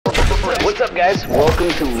What's up, guys? Welcome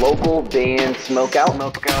to local band Smokeout.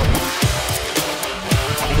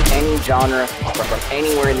 Any genre from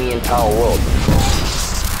anywhere in the entire world.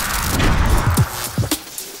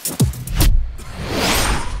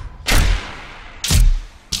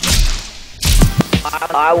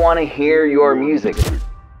 I want to hear your music.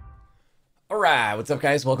 Alright, what's up,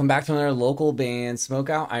 guys? Welcome back to another local band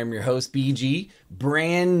Smokeout. I am your host, BG.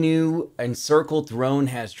 Brand new Encircled Throne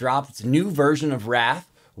has dropped. It's a new version of Wrath.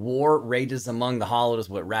 War rages among the Hollowed is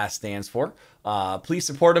what Wrath stands for. Please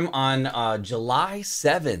support him on July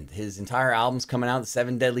 7th. His entire album's coming out. The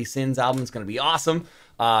 7 Deadly Sins album is going to be awesome.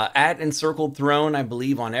 At Encircled Throne, I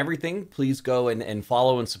believe, on everything. Please go and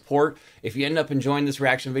follow and support. If you end up enjoying this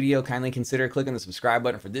reaction video, kindly consider clicking the subscribe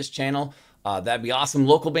button for this channel. That'd be awesome.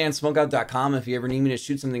 Localbandsmokeout.com if you ever need me to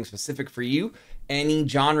shoot something specific for you. Any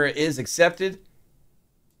genre is accepted.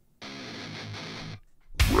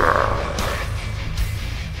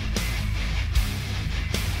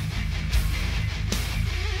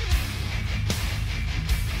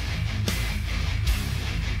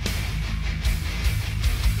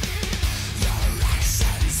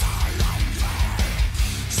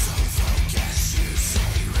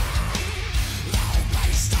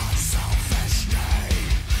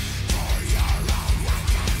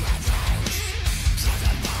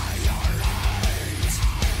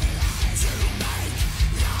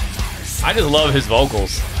 I just love his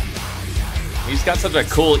vocals. He's got such a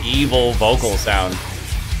cool, evil vocal sound.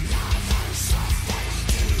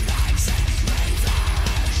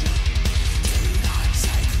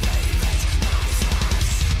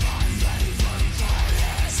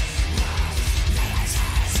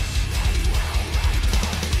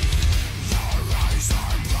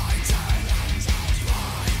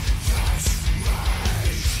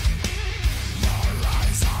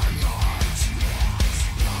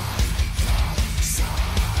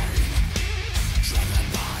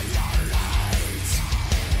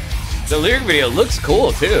 The lyric video looks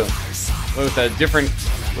cool too, with a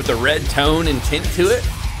with the red tone and tint to it.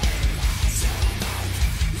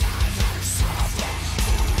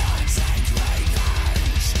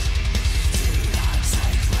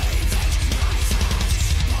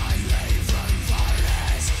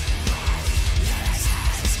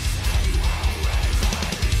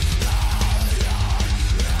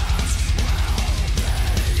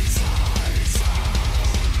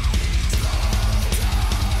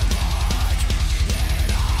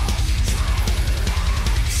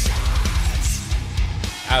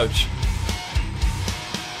 Ouch.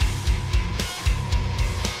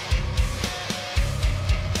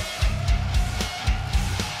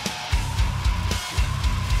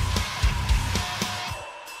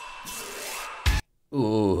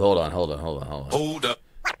 Ooh, hold on. Hold up.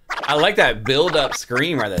 I like that build-up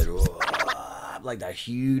scream right there. I like that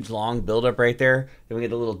huge, long build-up right there. Then we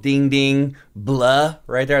get a little ding-ding, blah,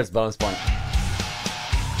 right there. It's bonus point.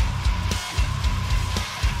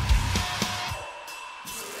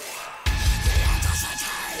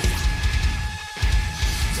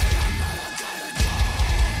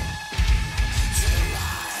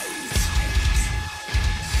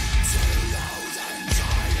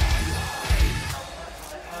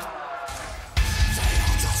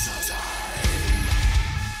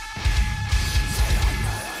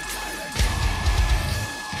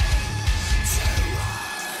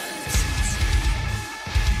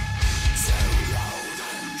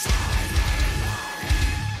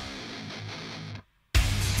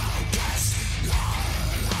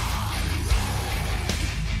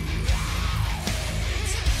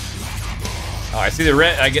 Oh, I see the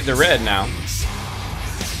red. I get the red now.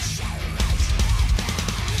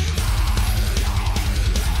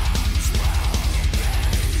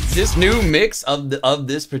 This new mix of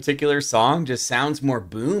this particular song just sounds more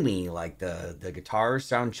boomy. Like the guitars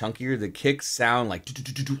sound chunkier, the kicks sound like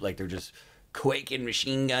they're just quaking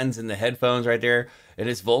machine guns in the headphones right there, and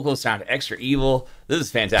his vocals sound extra evil. This is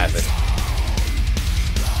fantastic.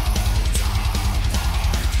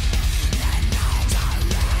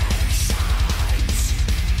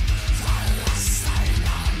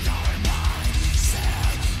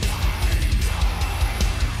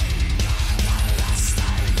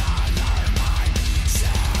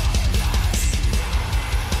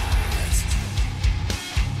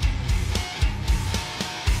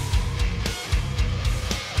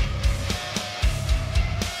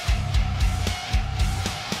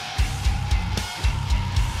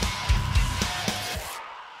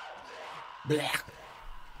 Black.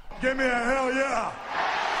 Give me a hell yeah.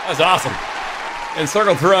 That's awesome.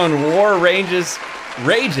 Encircled Throne, war rages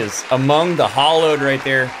among the Hollowed right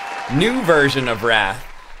there. New version of Wrath.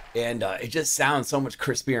 and it just sounds so much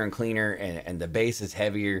crispier and cleaner, and the bass is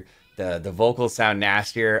heavier. The vocals sound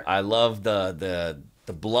nastier. I love the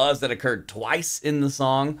bloods that occurred twice in the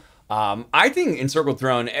song. I think Encircled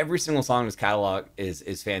Throne, every single song in his catalog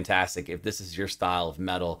is fantastic. If this is your style of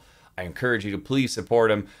metal, I encourage you to please support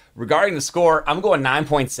him. Regarding the score, I'm going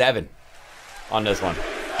 9.7 on this one.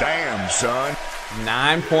 Damn, son.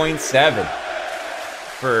 9.7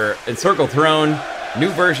 for Encircled Throne, new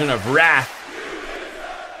version of Wrath.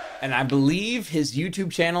 And I believe his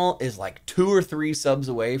YouTube channel is like 2 or 3 subs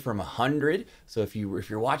away from 100. So if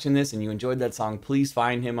you're watching this and you enjoyed that song, please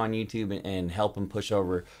find him on YouTube and help him push him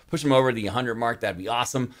over the 100 mark. That'd be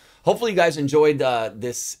awesome. Hopefully you guys enjoyed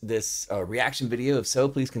this reaction video. If so,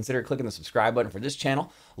 please consider clicking the subscribe button for this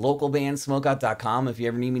channel. Localbandsmokeout.com. If you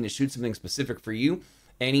ever need me to shoot something specific for you,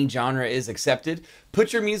 any genre is accepted.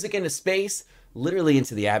 Put your music into space, literally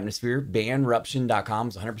into the atmosphere. Bandruption.com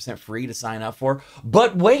is 100% free to sign up for.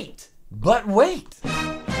 But wait.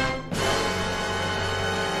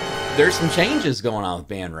 There's some changes going on with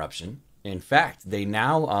Bandruption. In fact, they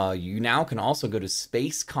now you now can also go to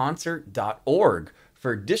spaceconcert.org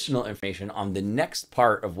for additional information on the next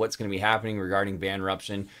part of what's going to be happening regarding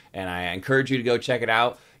Bandruption, and I encourage you to go check it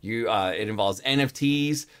out. It involves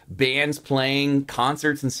NFTs, bands playing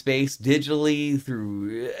concerts in space digitally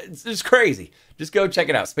through. It's just crazy. Just go check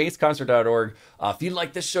it out, spaceconcert.org. If you'd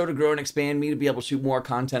like this show to grow and expand, me to be able to shoot more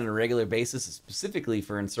content on a regular basis, specifically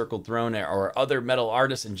for Encircled Throne or other metal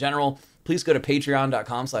artists in general, please go to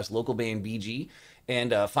patreon.com/localbandbg.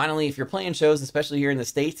 And finally, if you're playing shows, especially here in the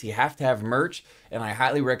States, you have to have merch. And I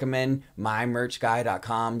highly recommend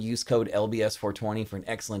mymerchguy.com. Use code LBS420 for an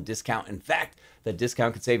excellent discount. In fact, that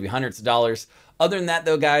discount could save you hundreds of dollars. Other than that,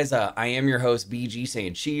 though, guys, I am your host, BG,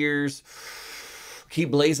 saying cheers.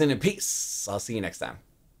 Keep blazing and peace. I'll see you next time.